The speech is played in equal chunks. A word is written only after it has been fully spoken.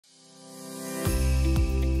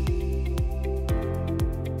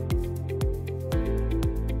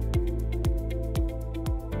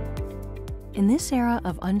this era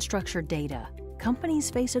of unstructured data, companies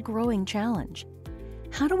face a growing challenge.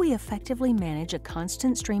 How do we effectively manage a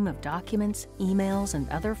constant stream of documents, emails, and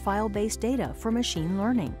other file-based data for machine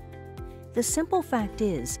learning? The simple fact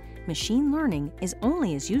is, machine learning is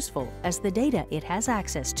only as useful as the data it has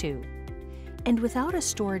access to. And without a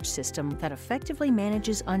storage system that effectively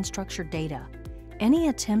manages unstructured data, any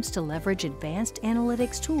attempts to leverage advanced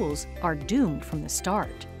analytics tools are doomed from the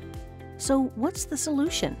start. So what's the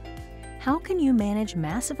solution? How can you manage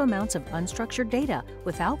massive amounts of unstructured data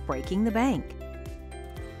without breaking the bank?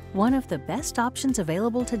 One of the best options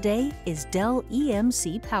available today is Dell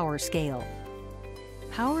EMC PowerScale.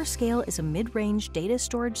 PowerScale is a mid-range data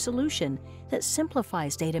storage solution that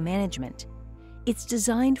simplifies data management. It's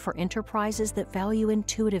designed for enterprises that value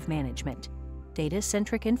intuitive management,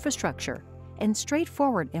 data-centric infrastructure, and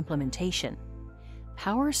straightforward implementation.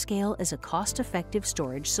 PowerScale is a cost-effective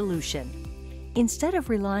storage solution. Instead of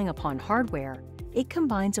relying upon hardware, it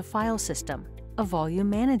combines a file system, a volume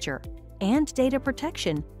manager, and data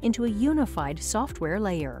protection into a unified software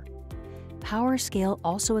layer. PowerScale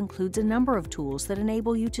also includes a number of tools that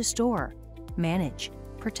enable you to store, manage,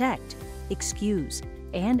 protect, excuse,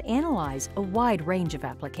 and analyze a wide range of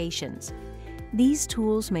applications. These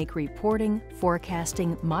tools make reporting,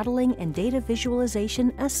 forecasting, modeling, and data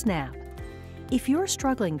visualization a snap. If you're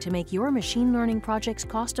struggling to make your machine learning projects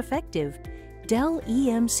cost-effective, Dell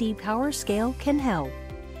EMC PowerScale can help.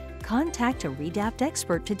 Contact a Redapt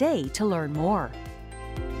expert today to learn more.